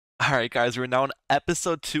Alright guys, we're now on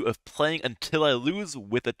episode 2 of Playing Until I Lose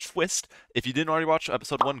with a Twist. If you didn't already watch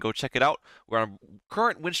episode 1, go check it out. We're on a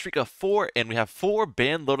current win streak of 4, and we have 4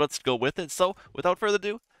 banned loadouts to go with it, so without further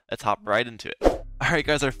ado, let's hop right into it. Alright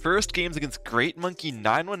guys, our first game's against Great Monkey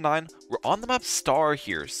 919. We're on the map Star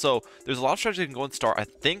here, so there's a lot of strategy that can go in Star. I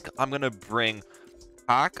think I'm going to bring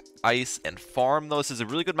Pack, Ice, and Farm though. This is a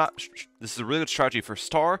really good map. This is a really good strategy for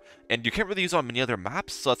Star, and you can't really use it on many other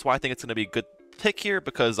maps, so that's why I think it's going to be a good pick here,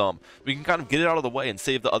 because we can kind of get it out of the way and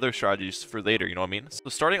save the other strategies for later, you know what I mean? So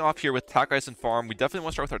starting off here with Tack, Ice, and Farm, we definitely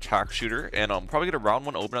want to start with our Tack Shooter, and probably get a round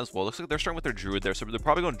 1 open as well. Looks like they're starting with their Druid there, so they're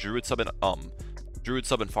probably going Druid sub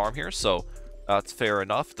and Farm here, so that's fair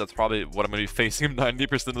enough. That's probably what I'm going to be facing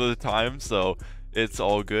 90% of the time, so it's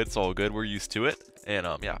all good, we're used to it. And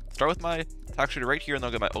yeah, start with my Tack Shooter right here, and then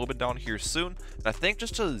I'll get my Oben down here soon. And I think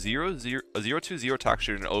just a 0-2-0 Tack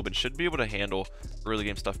Shooter and Oben should be able to handle early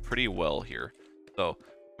game stuff pretty well here. So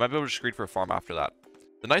might be able to screen for a farm after that.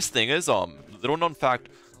 The nice thing is, little known fact,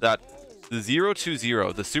 that the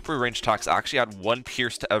 0-2-0, the super range tacks actually add 1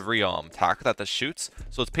 pierce to every tack that shoots.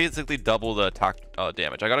 So it's basically double the attack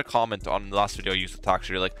damage. I got a comment on the last video I used with Tack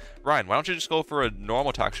Shooter, like, Ryan, why don't you just go for a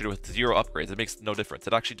normal Tack Shooter with 0 upgrades? It makes no difference.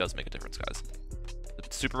 It actually does make a difference, guys. The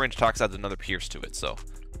super range attacks adds another pierce to it, so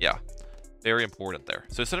yeah, very important there.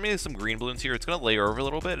 So it's sending me some green balloons here. It's gonna layer over a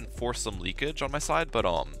little bit and force some leakage on my side, but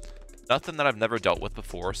nothing that I've never dealt with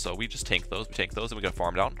before, so we just tank those. We tank those and we get a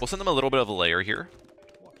farm down. We'll send them a little bit of a layer here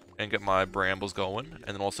and get my brambles going,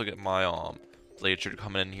 and then also get my blade shooter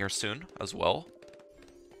coming in here soon as well.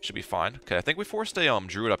 Should be fine. Okay, I think we forced a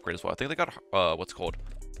druid upgrade as well. I think they got what's called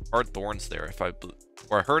hard thorns there.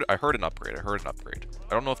 I heard an upgrade.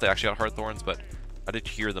 I don't know if they actually got hard thorns, but I did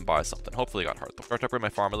hear them buy something. Hopefully they got hard thorns. Start to upgrade my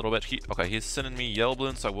farm a little bit. Okay, he's sending me yellow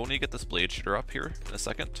balloons, so I will need to get this blade shooter up here in a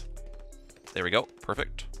second. There we go.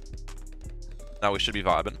 Perfect. Now we should be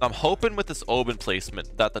vibing. I'm hoping with this Oben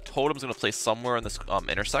placement that the totem's going to place somewhere in this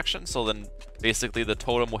intersection, so then basically the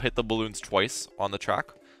totem will hit the balloons twice on the track.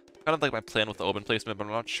 Kind of like my plan with the Oben placement, but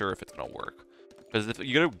I'm not sure if it's going to work. Because if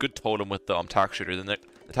you get a good totem with the Tack Shooter, then the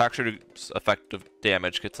Tack Shooter's effective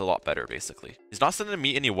damage gets a lot better, basically. He's not sending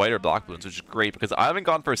me any white or black balloons, which is great, because I haven't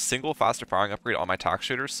gone for a single faster firing upgrade on my Tack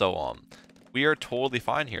Shooter, so we are totally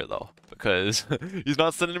fine here, though, because he's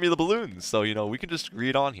not sending me the balloons. So, you know, we can just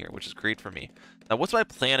read on here, which is great for me. Now, what's my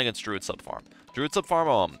plan against Druid Subfarm? Druid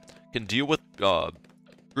Subfarm can deal with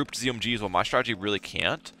grouped ZMGs, while my strategy really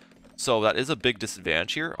can't. So that is a big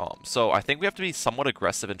disadvantage here. So I think we have to be somewhat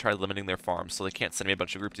aggressive and try limiting their farms so they can't send me a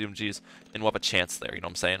bunch of grouped ZMGs, and we'll have a chance there, you know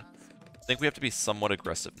what I'm saying? I think we have to be somewhat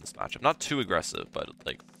aggressive in this matchup. Not too aggressive, but,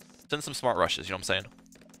 like, send some smart rushes, you know what I'm saying?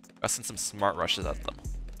 Let's send some smart rushes at them.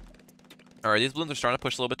 Alright, these balloons are starting to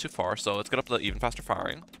push a little bit too far, so let's get up to even faster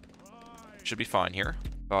firing. Should be fine here.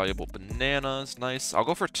 Valuable bananas, nice. I'll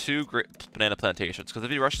go for 2 great banana plantations, because if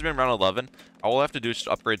he rushes me in round 11, all I have to do is just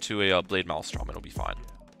upgrade to a blade maelstrom, and it'll be fine.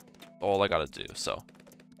 All I gotta do, so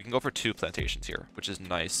we can go for 2 plantations here, which is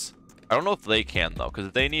nice. I don't know if they can, though,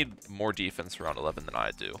 because they need more defense for round 11 than I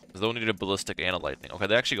do. Because they'll need a ballistic and a lightning. Okay,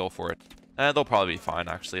 they actually go for it. And they'll probably be fine,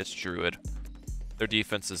 actually. It's Druid. Their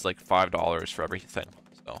defense is like $5 for everything,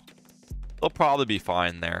 so they'll probably be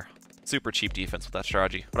fine there. Super cheap defense with that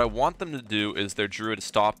strategy. What I want them to do is their Druid to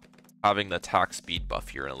stop having the attack speed buff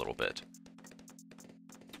here in a little bit.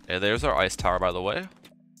 Okay, there's our ice tower, by the way.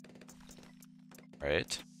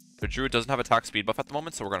 Right. The Druid doesn't have attack speed buff at the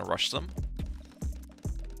moment, so we're going to rush them.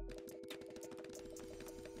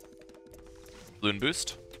 Balloon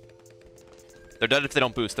boost. They're dead if they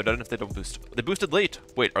don't boost. They boosted late.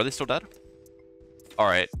 Wait, are they still dead?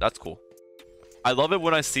 Alright, that's cool. I love it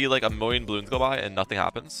when I see like a million balloons go by and nothing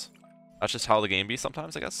happens. That's just how the game be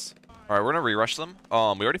sometimes, I guess. Alright, we're gonna re-rush them. We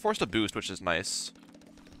already forced a boost, which is nice.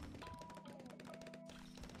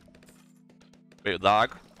 Wait,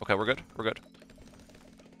 lag. Okay, we're good.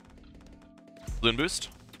 Balloon boost.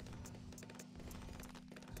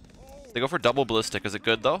 They go for double ballistic. Is it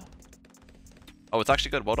good though? Oh, it's actually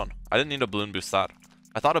good. Well done. I didn't need to balloon boost that.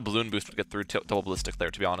 I thought a balloon boost would get through double ballistic there,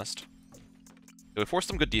 to be honest. We forced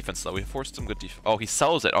some good defense, though. Oh, he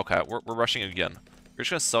sells it. Okay, we're rushing again. You're just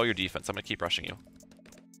going to sell your defense. I'm going to keep rushing you.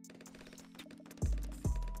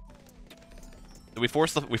 We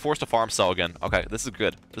forced a farm sell again. Okay, this is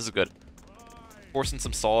good. Forcing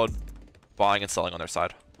some solid buying and selling on their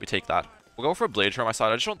side. We take that. We'll go for a blade shooter on my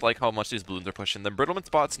side. I just don't like how much these balloons are pushing. The brittlement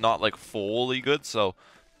spot's not, like, fully good, so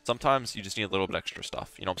sometimes you just need a little bit extra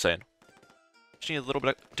stuff. You know what I'm saying? Just need a little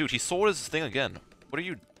bit. Dude, he sold his thing again. Why do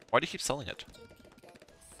you keep selling it?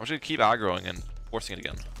 I'm just gonna keep aggroing and forcing it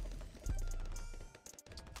again.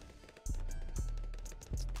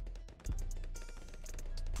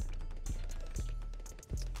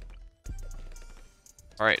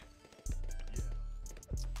 Alright.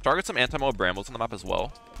 Target some anti-mob brambles on the map as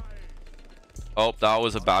well. Oh, that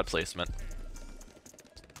was a bad placement.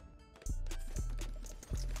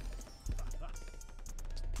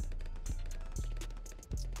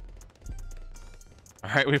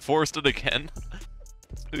 Alright, we forced it again.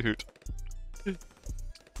 Dude.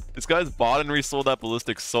 This guy's bought and resold that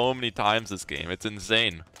ballistic so many times this game. It's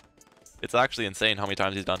insane. It's actually insane how many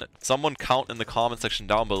times he's done it. Someone count in the comment section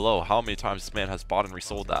down below how many times this man has bought and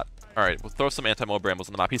resold that. Alright, we'll throw some anti-mob brambles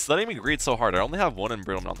on the map. He's letting me greed so hard. I only have one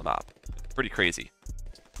embrittlement on the map. Pretty crazy.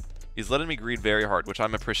 He's letting me greed very hard, which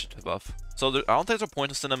I'm appreciative of. So I don't think there's a point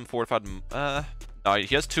to send him fortified. No,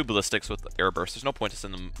 he has 2 ballistics with air burst. There's no point to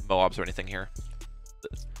send him Moabs or anything here.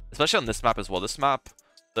 Especially on this map as well. This map,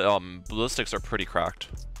 the ballistics are pretty cracked.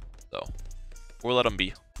 So we'll let them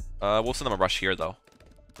be. We'll send them a rush here though,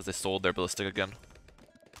 because they sold their ballistic again.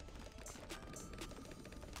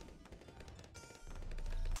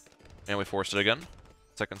 And we forced it again.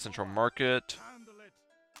 Second central market.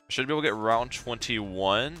 Should be able to get round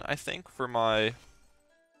 21, I think, for my...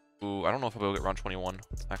 Ooh, I don't know if I'll be able to get round 21,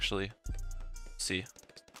 actually. Let's see.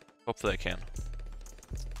 Hopefully I can.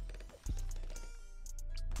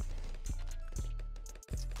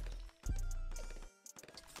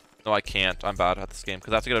 No, I can't. I'm bad at this game,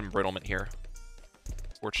 because I have to get an embrittlement here.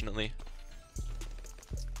 Fortunately.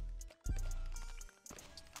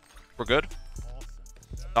 We're good.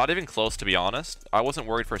 Not even close, to be honest. I wasn't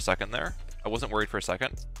worried for a second there. I wasn't worried for a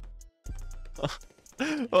second.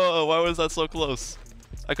 Oh, why was that so close?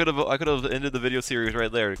 I could have ended the video series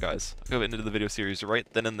right there, guys. I could have ended the video series right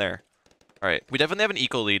then and there. Alright, we definitely have an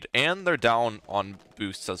eco lead, and they're down on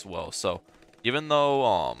boosts as well. So even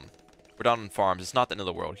though we're down on farms, it's not the end of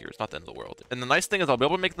the world here. It's not the end of the world. And the nice thing is I'll be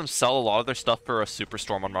able to make them sell a lot of their stuff for a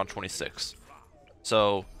superstorm on round 26.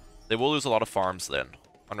 So they will lose a lot of farms then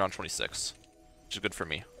on round 26, which is good for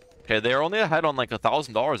me. Okay, they're only ahead on like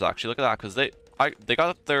 $1,000 actually. Look at that, because they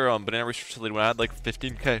got their banana research lead when I had like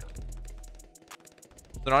 15k. They're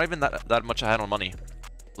not even that much ahead on money,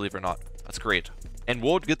 believe it or not. That's great. And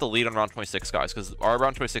we'll get the lead on round 26, guys, because our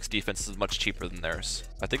round 26 defense is much cheaper than theirs.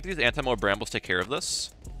 I think these anti-mob brambles take care of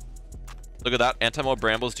this. Look at that. Anti-mob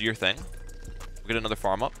brambles, do your thing. We'll get another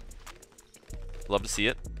farm up. Love to see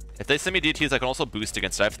it. If they send me DTs, I can also boost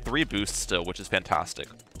against it. I have 3 boosts still, which is fantastic.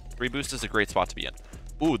 3 boosts is a great spot to be in.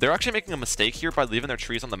 Ooh, they're actually making a mistake here by leaving their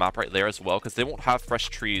trees on the map right there as well, because they won't have fresh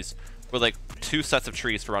trees for like 2 sets of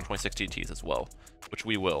trees for round 26 DTs as well, which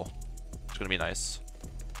we will. It's going to be nice.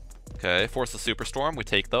 Okay, force the superstorm. We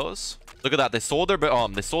take those. Look at that. They sold their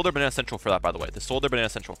banana central for that, by the way. They sold their banana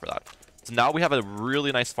central for that. So now we have a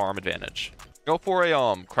really nice farm advantage. Go for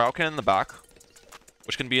a crowd cannon in the back,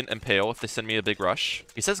 which can be an impale if they send me a big rush.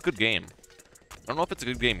 He says good game. I don't know if it's a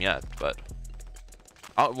good game yet, but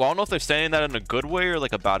I don't know if they're saying that in a good way or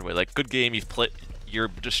like a bad way. Like, good game, you're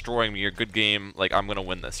destroying me. You're good game, like I'm gonna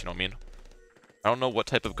win this. You know what I mean? I don't know what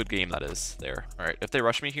type of good game that is there. All right, if they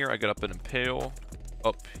rush me here, I get up an impale.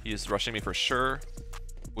 Oh, he's rushing me for sure.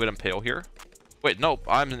 We get impale here. Wait, nope.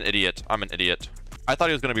 I'm an idiot. I'm an idiot. I thought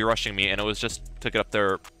he was gonna be rushing me, and it was just to get up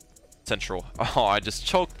their central. Oh, I just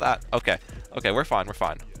choked that. Okay, okay, we're fine. We're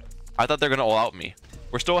fine. I thought they're gonna all out me.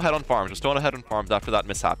 We're still ahead on farms. We're still ahead on farms after that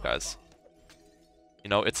mishap, guys. You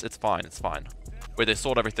know, it's fine. It's fine. Wait, they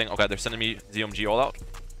sold everything. Okay, they're sending me ZMG all out.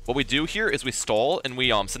 What we do here is we stall and we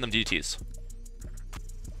send them DTs.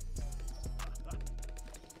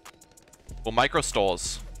 Well, micro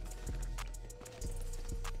stalls.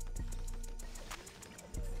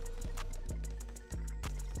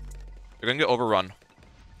 They're gonna get overrun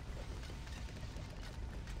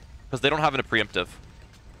because they don't have a preemptive.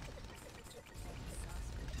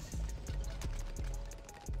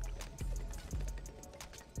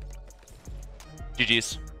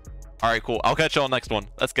 GG's. Alright, cool. I'll catch you on the next one.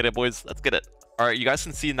 Let's get it, boys. Let's get it. Alright, you guys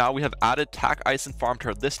can see now we have added Tack, Ice, and Farm to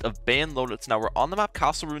our list of banned loadouts. Now we're on the map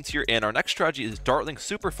Castle Ruins here, and our next strategy is Dartling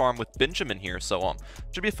Super Farm with Benjamin here. So,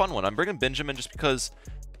 should be a fun one. I'm bringing Benjamin just because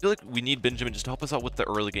I feel like we need Benjamin just to help us out with the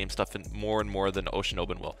early game stuff and more than Ocean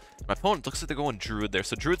Open will. My opponent looks like they're going Druid there.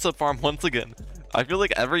 So Druid sub farm once again. I feel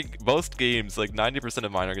like most games, like 90%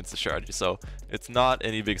 of mine are against the strategy. So it's not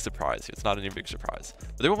any big surprise. It's not any big surprise.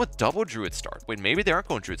 But they went with double Druid start. Wait, maybe they aren't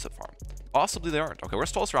going Druid sub farm. Possibly they aren't. Okay, we're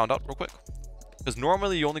stall this round out real quick. Because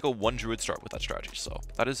normally you only go 1 Druid start with that strategy. So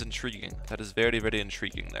that is intriguing. That is very, very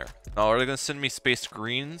intriguing there. Now, are they going to send me Space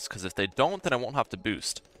Greens? Because if they don't, then I won't have to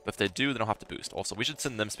boost. But if they do, then I'll have to boost. Also, we should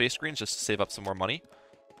send them Space Greens just to save up some more money.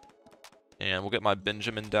 And we'll get my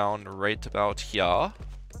Benjamin down right about here.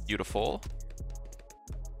 Beautiful.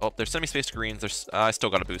 Oh, they're sending me Space Greens. I still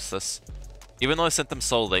got to boost this. Even though I sent them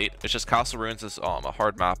so late, it's just Castle Ruins is a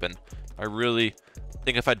hard map. And I really I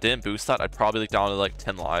think if I didn't boost that, I'd probably leak down to like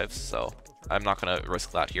 10 lives, so I'm not gonna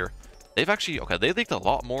risk that here. They've actually, okay, they leaked a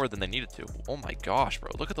lot more than they needed to. Oh my gosh, bro,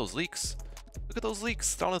 look at those leaks. Look at those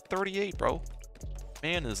leaks, down to 38, bro.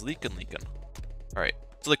 Man is leaking. All right,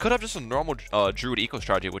 so they could have just a normal Druid eco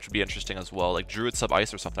strategy, which would be interesting as well, like Druid sub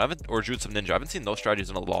ice or something. Or Druid sub ninja. I haven't seen those strategies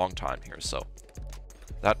in a long time here, so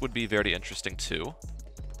that would be very interesting too.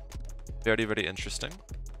 Very, very interesting.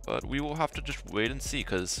 But we will have to just wait and see,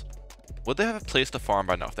 because would they have placed a farm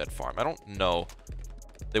by now if they had farm? I don't know.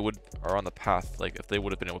 They are on the path, like if they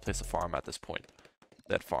would have been able to place a farm at this point.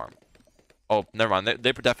 That farm. Oh, never mind.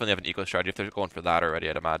 They definitely have an eco strategy if they're going for that already,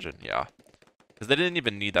 I'd imagine. Yeah. Because they didn't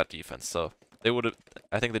even need that defense, so they would have.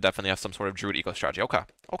 I think they definitely have some sort of Druid eco strategy. Okay.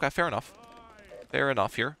 Okay, fair enough. Fair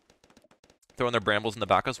enough here. Throwing their brambles in the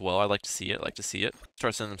back as well. I like to see it.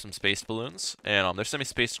 Start sending them some spaced balloons. And they're sending me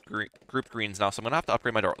spaced grouped greens now, so I'm going to have to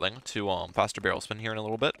upgrade my Dartling to faster barrel spin here in a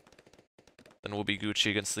little bit. Then we'll be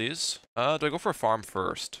Gucci against these. Do I go for a farm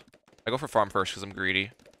first? I go for farm first because I'm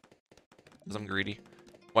greedy.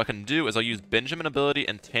 What I can do is I'll use Benjamin ability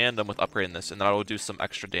in tandem with upgrading this, and that will do some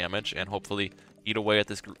extra damage and hopefully eat away at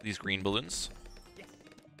these green balloons.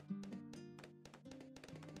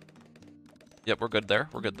 Yep, we're good there.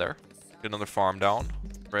 Get another farm down.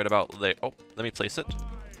 Right about there. Oh, let me place it.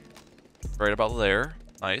 Right about there.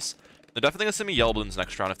 Nice. They're definitely going to send me yellow balloons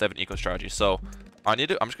next round if they have an eco strategy, so I'm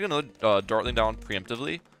just going to Dartling down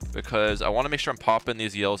preemptively because I want to make sure I'm popping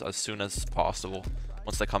these yellows as soon as possible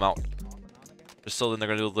once they come out. Just so then they're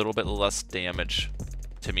going to do a little bit less damage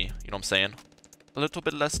to me. You know what I'm saying? A little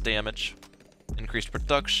bit less damage. Increased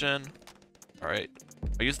production. Alright.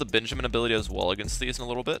 I use the Benjamin ability as well against these in a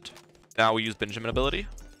little bit. Now we use Benjamin ability.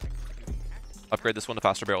 Upgrade this one to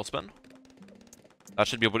faster barrel spin. That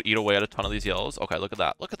should be able to eat away at a ton of these yellows. Okay, look at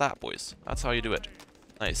that. Look at that, boys. That's how you do it.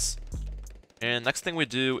 Nice. And next thing we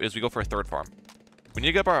do is we go for a third farm. We need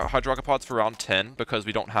to get our hydropods for round 10 because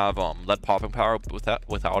we don't have lead popping power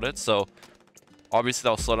without it. So obviously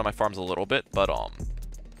that'll slow down my farms a little bit, but I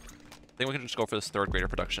think we can just go for this third greater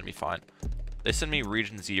production and be fine. They send me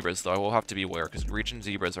region zebras though. I will have to be aware because region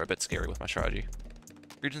zebras are a bit scary with my strategy.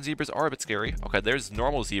 Region zebras are a bit scary. Okay, there's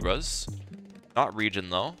normal zebras. Not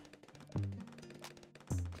region though.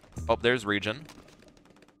 Oh, there's region.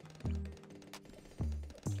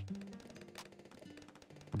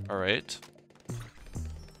 Alright.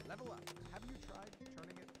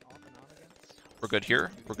 We're good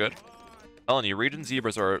here. We're good. Telling you, region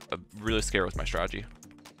zebras are really scary with my strategy.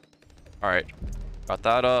 Alright. Got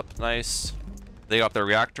that up. Nice. They got their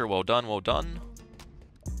reactor. Well done. Well done.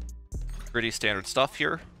 Pretty standard stuff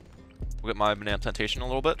here. We'll get my banana plantation a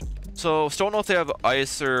little bit. So, still don't know if they have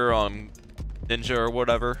ice or ninja or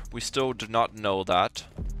whatever. We still do not know that.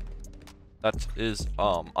 That is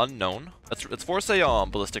unknown. Let's force a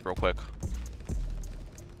ballistic real quick.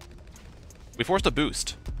 We forced a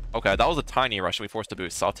boost. Okay, that was a tiny rush. We forced a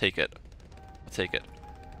boost, so I'll take it. I'll take it.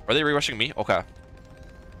 Are they re-rushing me? Okay.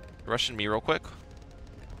 Rushing me real quick.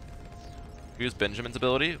 Use Benjamin's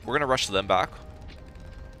ability. We're gonna rush them back.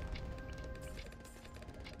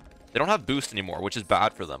 They don't have boost anymore, which is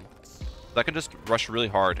bad for them. That can just rush really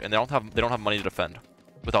hard, and they don't have money to defend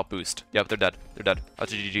without boost. Yep, they're dead. They're dead.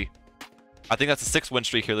 That's a GG. I think that's a 6 win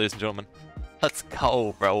streak here, ladies and gentlemen. Let's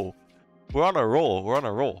go, bro. We're on a roll. We're on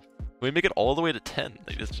a roll. Can we make it all the way to 10,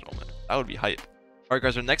 ladies and gentlemen? That would be hype. Alright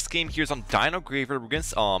guys, our next game here is on Dino Graveyard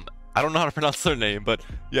against I don't know how to pronounce their name, but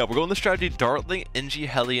yeah, we're going the strategy Dartling, NG,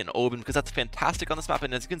 Heli, and Oben because that's fantastic on this map.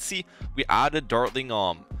 And as you can see, we added Dartling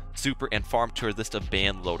super and farm to our list of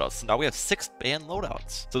banned loadouts. So now we have 6 banned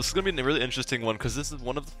loadouts. So this is gonna be a really interesting one because this is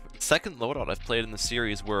one of the second loadout I've played in the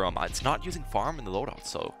series where it's not using farm in the loadout.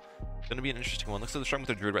 So it's gonna be an interesting one. Looks like they're starting with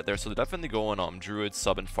their druid right there. So they're definitely going druid,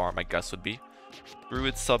 sub, and farm, I guess would be.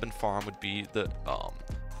 Druid, sub, and farm would be the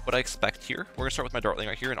what I expect here. We're gonna start with my Dartling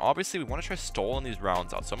right here, and obviously we want to try stalling these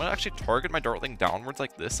rounds out. So I'm gonna actually target my Dartling downwards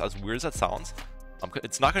like this, as weird as that sounds.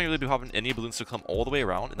 It's not gonna really be having any balloons to come all the way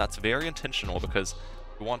around, and that's very intentional because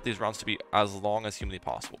we want these rounds to be as long as humanly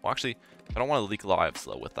possible. Well, actually, I don't want to leak lives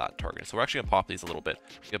though with that target, so we're actually gonna pop these a little bit.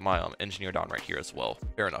 Get my engineer down right here as well.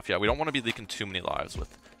 Fair enough. Yeah, we don't want to be leaking too many lives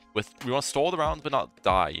with we want to stall the rounds but not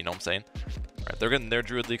die. You know what I'm saying? All right, they're getting their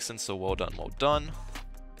druid leaks in, so well done, well done.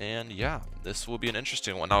 And yeah, this will be an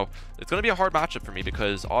interesting one. Now, it's going to be a hard matchup for me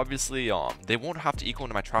because obviously they won't have to eco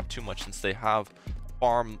into my trap too much since they have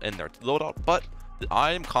farm in their loadout. But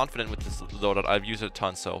I am confident with this loadout. I've used it a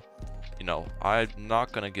ton, so, you know, I'm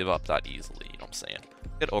not going to give up that easily. You know what I'm saying?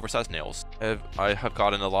 Get oversized nails. I have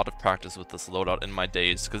gotten a lot of practice with this loadout in my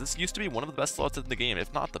days because this used to be one of the best loadouts in the game,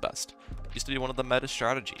 if not the best. It used to be one of the meta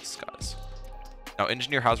strategies, guys. Now,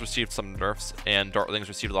 Engineer has received some nerfs, and Dartling's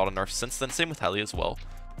received a lot of nerfs since then. Same with Heli as well.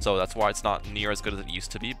 So that's why it's not near as good as it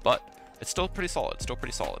used to be, but it's still pretty solid. It's still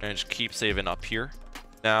pretty solid. And just keep saving up here.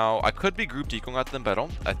 Now, I could be group decoing at them, but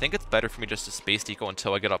I think it's better for me just to space deco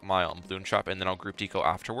until I get up my balloon trap, and then I'll group deco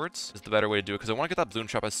afterwards. Is the better way to do it, because I want to get that balloon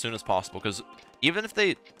trap as soon as possible. Because even if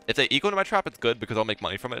they eco into my trap, it's good because I'll make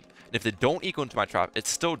money from it. And if they don't eco into my trap,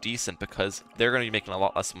 it's still decent because they're going to be making a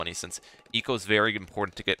lot less money since eco is very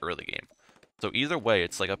important to get early game. So either way,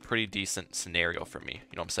 it's like a pretty decent scenario for me.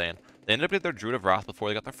 You know what I'm saying? They ended up getting their Druid of Wrath before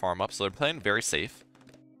they got their farm up, so they're playing very safe.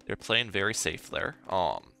 They're playing very safe there.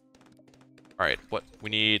 Alright, what?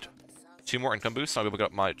 We need 2 more income boosts, and I'll be able to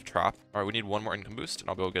get up my trap. Alright, we need 1 more income boost, and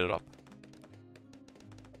I'll be able to get it up.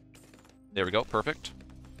 There we go, perfect.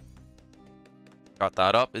 Got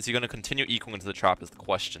that up. Is he going to continue ecoing into the trap is the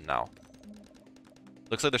question now.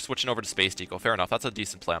 Looks like they're switching over to space deco. Fair enough, that's a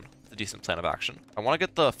decent plan. It's a decent plan of action. I want to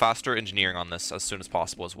get the faster engineering on this as soon as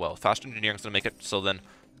possible as well. Faster engineering is going to make it so then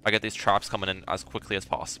I get these traps coming in as quickly as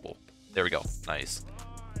possible. There we go, nice.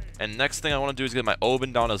 And next thing I want to do is get my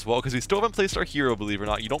Oben down as well, because we still haven't placed our hero, believe it or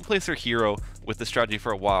not. You don't place your hero with this strategy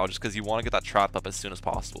for a while, just because you want to get that trap up as soon as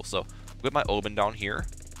possible. So, we'll get my Oben down here.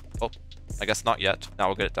 Oh, I guess not yet. Now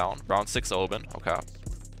we'll get it down. Round 6 Oben, okay.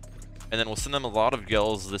 And then we'll send them a lot of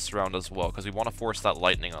yells this round as well, because we want to force that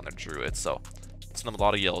lightning on their druid. So, send them a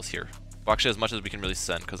lot of yells here. Well, actually, as much as we can really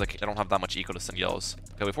send, because I don't have that much eco to send yells.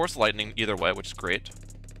 Okay, we force lightning either way, which is great.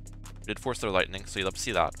 We did force their lightning, so you'll have to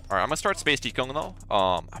see that. Alright, I'm gonna start space decoing though.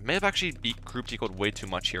 I may have actually group decoed way too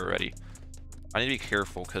much here already. I need to be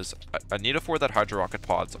careful because I need to afford that Hydro Rocket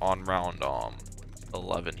pods on round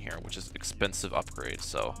 11 here, which is expensive upgrade,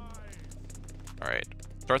 so. Alright.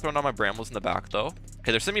 Start throwing down my brambles in the back though. Okay,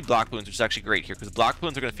 they're sending me black balloons, which is actually great here, because black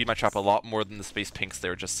balloons are gonna feed my trap a lot more than the space pinks they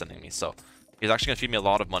were just sending me. So he's actually gonna feed me a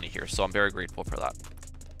lot of money here, so I'm very grateful for that.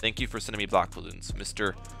 Thank you for sending me black balloons,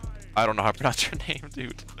 Mr. I don't know how to pronounce your name,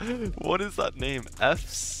 dude. What is that name?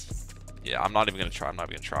 F's? Yeah, I'm not even gonna try. I'm not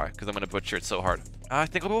even gonna try because I'm gonna butcher it so hard. I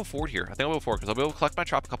think I'll go forward here. I think I'll go forward because I'll be able to collect my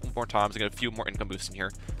trap a couple more times and get a few more income boosts in here.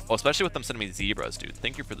 Oh, especially with them sending me zebras, dude.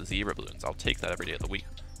 Thank you for the zebra balloons. I'll take that every day of the week.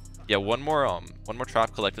 Yeah, one more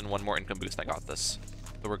trap collected and 1 more income boost. And I got this,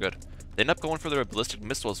 so we're good. They end up going for their ballistic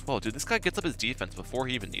missile as well, dude. This guy gets up his defense before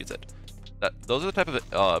he even needs it. Those are the type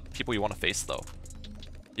of people you want to face though.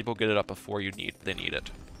 People get it up before they need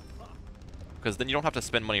it. Because then you don't have to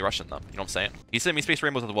spend money rushing them. You know what I'm saying? He sent me space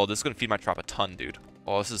rainbows as well. This is going to feed my trap a ton, dude.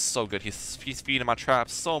 Oh, this is so good. He's feeding my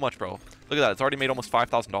trap so much, bro. Look at that. It's already made almost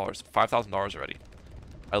 $5,000. $5,000 already.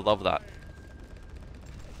 I love that.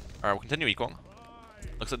 Alright, we'll continue ecoing.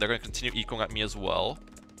 Looks like they're going to continue ecoing at me as well.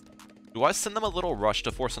 Do I send them a little rush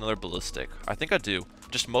to force another ballistic? I think I do.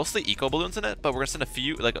 Just mostly eco balloons in it, but we're going to send a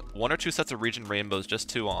few, like 1 or 2 sets of region rainbows just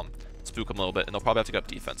to spook them a little bit, and they'll probably have to get up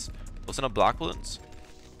defense. We'll send up black balloons.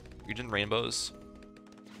 Region rainbows.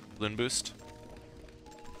 Balloon boost.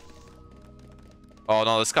 Oh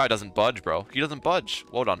no, this guy doesn't budge, bro. He doesn't budge.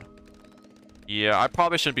 Well done. Yeah, I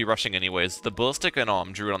probably shouldn't be rushing anyways. The ballistic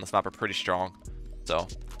and druid on this map are pretty strong. So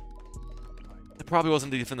it probably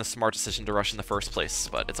wasn't even the smart decision to rush in the first place,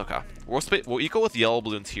 but it's okay. We'll eco with yellow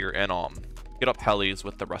balloons here and get up helis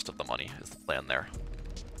with the rest of the money is the plan there.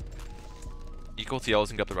 Eco with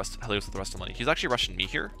yellows and get up the rest helis with the rest of the money. He's actually rushing me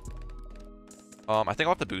here. I think I'll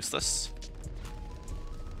have to boost this.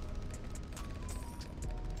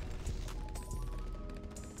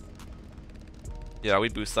 Yeah, we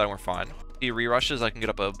boost that and we're fine. He re-rushes, I can get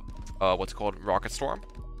up a, what's it called, Rocket Storm.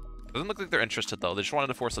 Doesn't look like they're interested though. They just wanted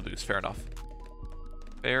to force a boost. Fair enough.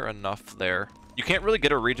 Fair enough there. You can't really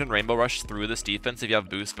get a region rainbow rush through this defense if you have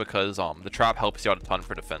boost because the trap helps you out a ton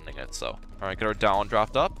for defending it. So, alright, get our down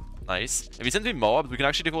draft up. Nice. If he sends me mobs, we can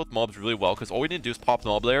actually deal with mobs really well because all we need to do is pop the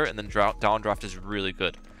mob layer and then down draft is really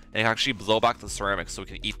good. And actually blow back the ceramics so we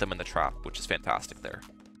can eat them in the trap, which is fantastic there.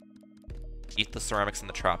 Eat the ceramics in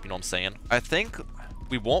the trap, you know what I'm saying? I think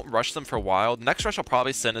we won't rush them for a while. The next rush I'll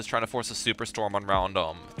probably send is trying to force a superstorm on round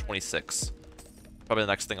 26. Probably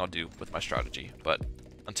the next thing I'll do with my strategy. But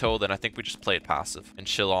until then, I think we just play it passive and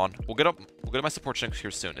chill on. We'll get my support shanks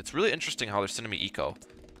here soon. It's really interesting how they're sending me eco.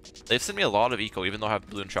 They've sent me a lot of eco, even though I have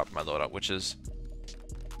balloon trap in my loadout, which is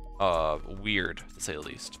weird to say the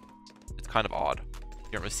least. It's kind of odd.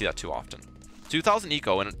 You don't really see that too often. 2,000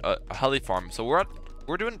 eco in a heli farm, so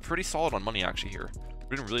we're doing pretty solid on money actually here.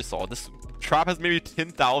 We're doing really solid. This trap has maybe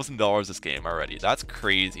 $10,000 this game already. That's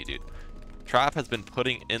crazy, dude. Trap has been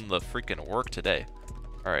putting in the freaking work today.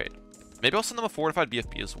 All right, maybe I'll send them a fortified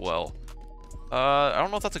BFB as well. I don't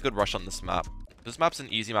know if that's a good rush on this map. This map's an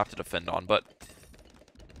easy map to defend on, but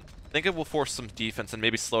think it will force some defense and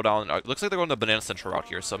maybe slow down. It looks like they're going the Banana Central route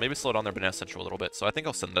here, so maybe slow down their Banana Central a little bit. So I think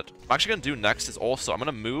I'll send it. What I'm actually going to do next is also, I'm going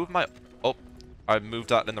to move my... Oh, I moved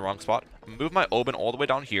that in the wrong spot. Move my Oben all the way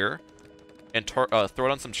down here and throw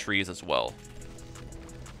down some trees as well.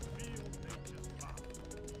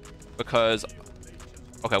 Because...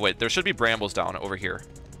 Okay, wait, there should be brambles down over here.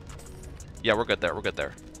 Yeah, we're good there, we're good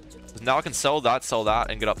there. Now I can sell that,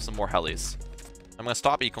 and get up some more helis. I'm going to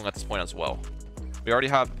stop ecoing at this point as well. We already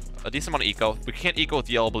have a decent amount of eco. We can't eco with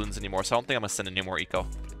yellow balloons anymore, so I don't think I'm going to send any more eco.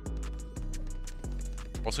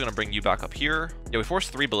 We're also going to bring you back up here. Yeah, we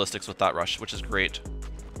forced 3 ballistics with that rush, which is great.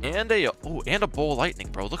 And a bowl lightning,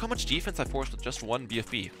 bro. Look how much defense I forced with just 1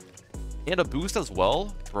 BFB. And a boost as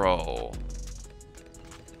well? Bro.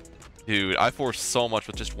 Dude, I forced so much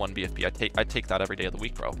with just 1 BFB. I take that every day of the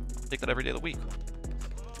week, bro. Take that every day of the week.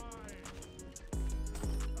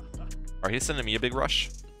 Alright, he's sending me a big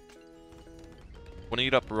rush. Want to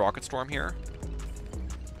eat up Rocket Storm here.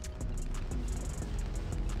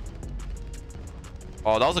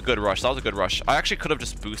 Oh, that was a good rush. That was a good rush. I actually could have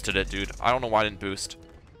just boosted it, dude. I don't know why I didn't boost.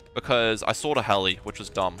 Because I sold a heli, which was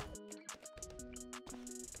dumb.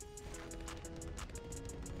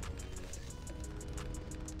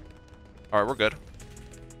 Alright, we're good.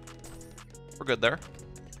 We're good there.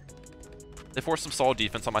 They forced some solid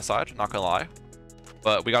defense on my side, not gonna lie.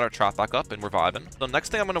 But we got our trap back up and we're vibing. The next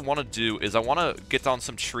thing I'm going to want to do is I want to get down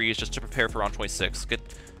some trees just to prepare for round 26. Get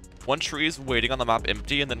 1 trees waiting on the map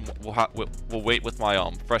empty, and then we'll wait with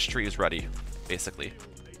my fresh trees ready, basically.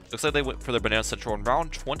 Looks like they went for their Banana Central in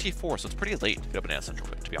round 24, so it's pretty late to get a Banana Central,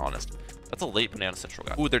 to be honest. That's a late Banana Central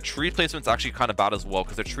guy. Ooh, their tree placement's actually kind of bad as well,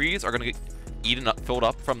 because their trees are going to get eaten up, filled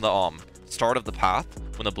up from the start of the path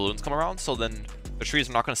when the balloons come around, so then the trees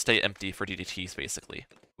are not going to stay empty for DDTs, basically,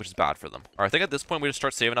 which is bad for them. All right, I think at this point we just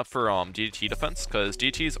start saving up for DDT defense, because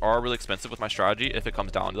DDTs are really expensive with my strategy if it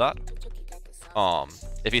comes down to that.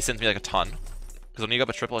 If he sends me like a ton, because when you got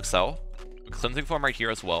a triple XL, cleansing form right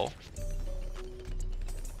here as well.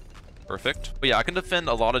 Perfect. But yeah, I can defend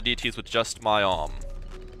a lot of DDTs with just my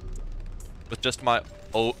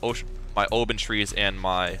my Oben trees and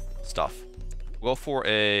my stuff. We'll go for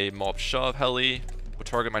a Mob Shove heli. We'll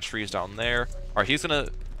target my trees down there. All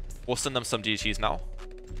right, we'll send them some DDTs now.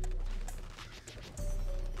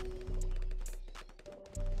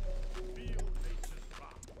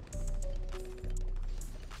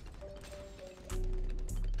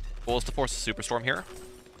 Goal is to force a Superstorm here.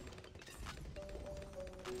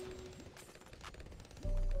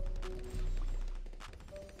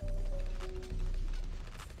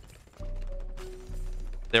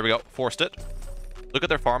 There we go. Forced it. Look at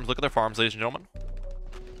their farms. Look at their farms, ladies and gentlemen.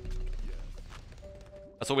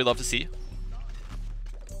 That's what we love to see.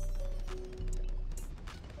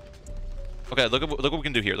 Okay, look what we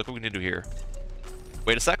can do here. Look what we can do here.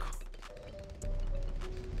 Wait a sec.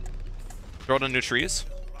 Throw in new trees.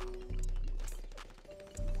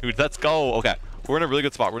 Dude, let's go. Okay, we're in a really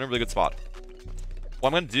good spot. We're in a really good spot. What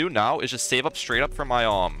I'm gonna do now is just save up straight up for my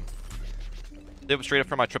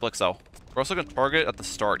triple XL. We're also gonna target at the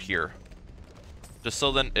start here, just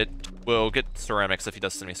so then it will get ceramics if he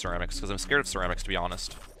does send me ceramics, because I'm scared of ceramics, to be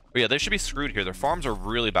honest. But yeah, they should be screwed here. Their farms are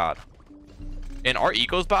really bad, and our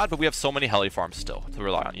eco's bad, but we have so many heli farms still to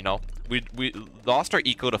rely on. You know, we lost our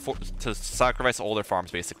eco to sacrifice all their farms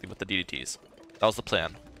basically with the DDTs. That was the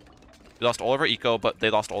plan. We lost all of our eco, but they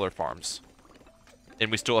lost all their farms.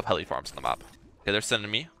 And we still have heli farms on the map. Okay, they're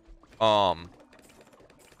sending me. I'm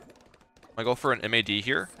gonna go for an MAD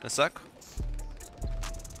here in a sec.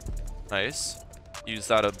 Nice. Use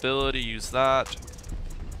that ability, use that.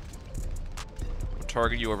 We'll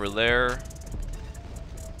target you over there.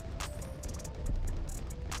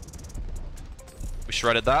 We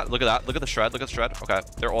shredded that. Look at that. Look at the shred. Look at the shred. Okay,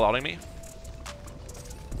 they're all outing me.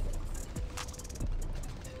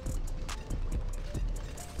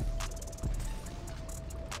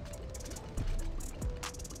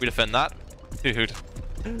 We defend that. Dude.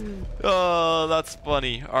 Oh, that's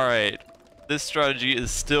funny. Alright. This strategy is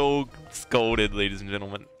still scolded, ladies and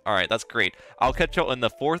gentlemen. Alright, that's great. I'll catch you in the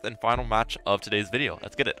 4th and final match of today's video.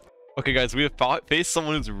 Let's get it. Okay, guys, we have faced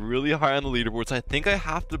someone who's really high on the leaderboards. I think I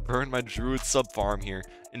have to burn my Druid sub farm here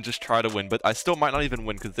and just try to win, but I still might not even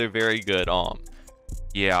win because they're very good.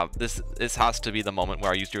 Yeah, this has to be the moment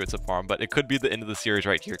where I use Druid sub farm, but it could be the end of the series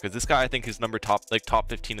right here because this guy I think is top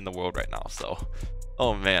 15 in the world right now. So,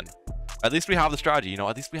 oh man, at least we have the strategy. You know,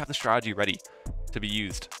 at least we have the strategy ready to be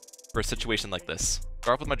used for a situation like this.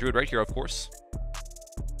 Start off with my Druid right here, of course.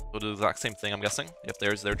 We'll do the exact same thing, I'm guessing. Yep,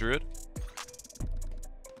 there's their Druid.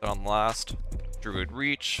 Put on last. Druid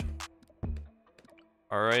reach.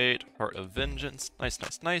 Alright, Heart of Vengeance. Nice,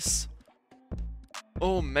 nice, nice.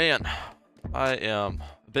 Oh man, I am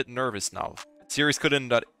a bit nervous now. Series could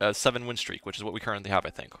end at a 7-win streak, which is what we currently have, I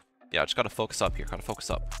think. Yeah, I just gotta focus up here, gotta focus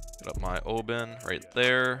up. Get up my Oben right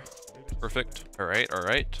there. Perfect. Alright,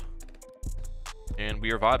 alright. And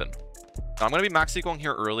we are vibing. Now, I'm gonna be max ecoing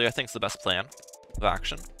here early, I think it's the best plan of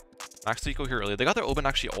action. Max eco here early. They got their Oben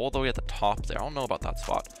actually all the way at the top there. I don't know about that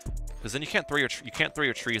spot. Because then you can't throw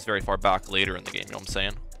your trees very far back later in the game, you know what I'm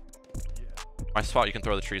saying? My spot, you can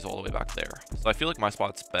throw the trees all the way back there. So I feel like my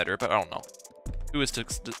spot's better, but I don't know. Who is to?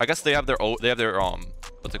 I guess they have their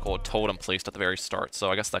what's it called, totem placed at the very start. So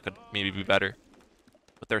I guess that could maybe be better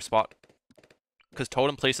with their spot. Because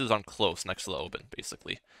totem places on close next to the Oben,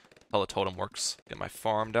 basically. That's how the totem works. Get my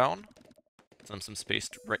farm down. Send some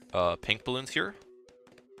spaced pink balloons here.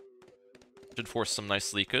 Should force some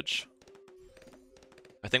nice leakage.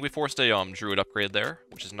 I think we forced a druid upgrade there,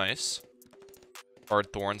 which is nice.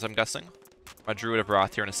 Hard thorns, I'm guessing. My Druid of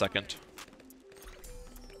Wrath here in a second.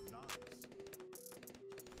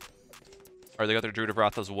 Alright, they got their Druid of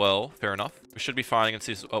Wrath as well. Fair enough. We should be fine against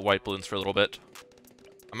these white balloons for a little bit.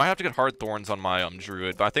 I might have to get hard thorns on my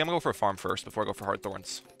Druid, but I think I'm gonna go for a farm first before I go for hard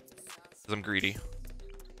thorns. Because I'm greedy.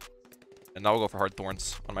 And now we'll go for hard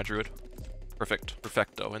thorns on my Druid. Perfect.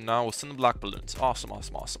 Perfecto. And now we'll send the black balloons. Awesome,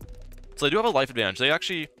 awesome, awesome. So they do have a life advantage. They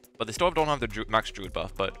actually... But they still don't have their max Druid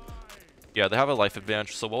buff, but... Yeah, they have a life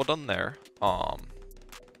advantage, so well done there. I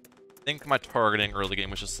think my targeting early game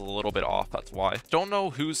was just a little bit off, that's why. Don't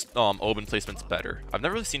know whose Oben placement's better. I've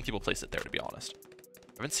never really seen people place it there, to be honest.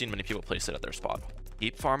 I haven't seen many people place it at their spot.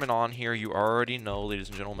 Keep farming on here, you already know, ladies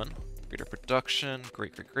and gentlemen. Greater production,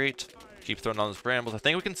 great, great, great. Keep throwing on those brambles. I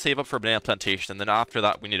think we can save up for banana plantation, and then after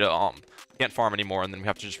that we need to, can't farm anymore, and then we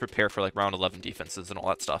have to just prepare for like round 11 defenses and all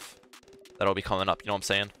that stuff. That'll be coming up, you know what I'm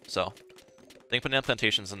saying? So... I think banana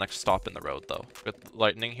plantation is the next stop in the road, though. Get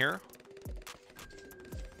lightning here.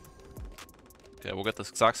 Okay, we'll get the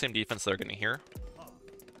exact same defense they're getting here.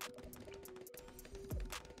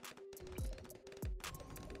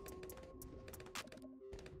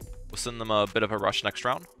 We'll send them a bit of a rush next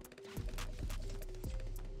round.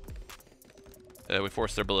 Okay, we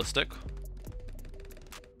force their ballistic.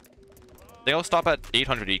 They'll stop at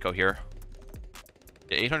 800 eco here.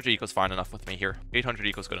 Yeah, 800 eco is fine enough with me here. 800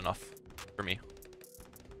 eco is good enough. For me.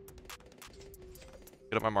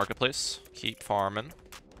 Get up my marketplace. Keep farming.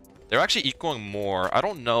 They're actually ecoing more. I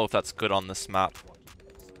don't know if that's good on this map.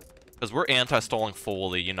 Because we're anti-stalling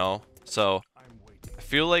fully, you know? So, I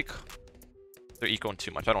feel like they're ecoing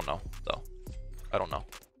too much. I don't know, though. I don't know.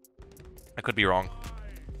 I could be wrong.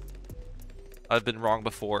 I've been wrong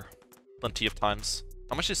before. Plenty of times.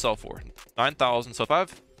 How much do you sell for? 9,000. So if I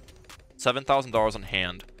have $7,000 on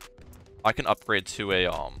hand, I can upgrade to a,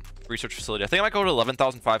 research facility. I think I might go to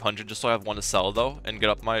 11,500 just so I have one to sell though, and get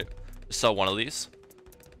up my sell one of these.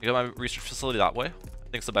 Get my research facility that way. I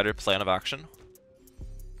think it's a better plan of action.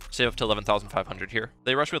 Save up to 11,500 here.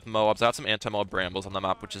 They rush with Moabs. I have some anti-Moab brambles on the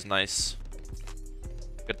map, which is nice.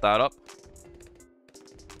 Get that up.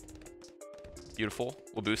 Beautiful.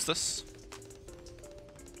 We'll boost this.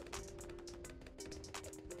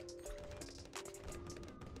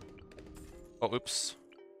 Oh, oops.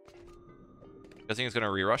 I think he's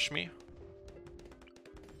gonna re-rush me.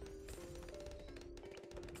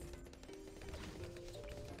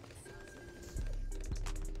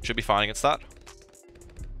 Should be fine against that.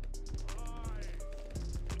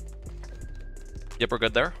 Yep, we're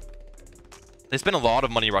good there. They spent a lot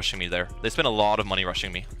of money rushing me there. They spent a lot of money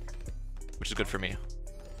rushing me, which is good for me.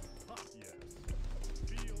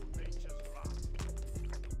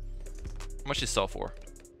 How much do you sell for?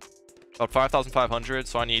 About 5,500,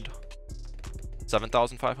 so I need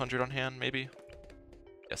 7,500 on hand, maybe?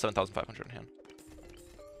 Yeah, 7,500 on hand.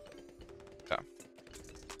 Okay.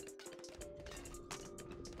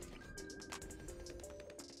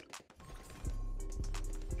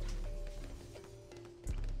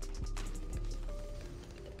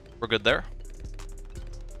 We're good there.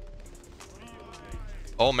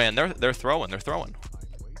 Oh man, they're throwing. All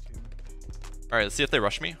right, let's see if they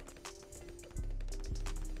rush me.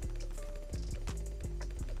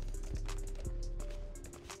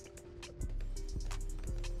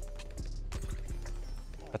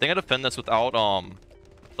 I think I defend this without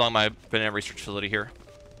selling my banana research facility here.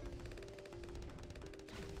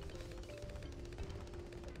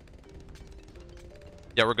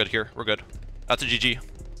 Yeah, we're good here. We're good. That's a GG.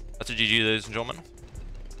 That's a GG, ladies and gentlemen.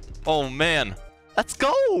 Oh man, let's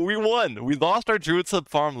go! We won. We lost our Druid sub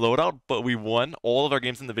farm loadout, but we won all of our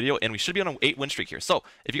games in the video, and we should be on an 8-win streak here. So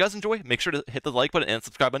if you guys enjoy, make sure to hit the like button and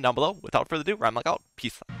subscribe button down below. Without further ado, Rhyme Like out.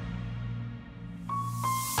 Peace.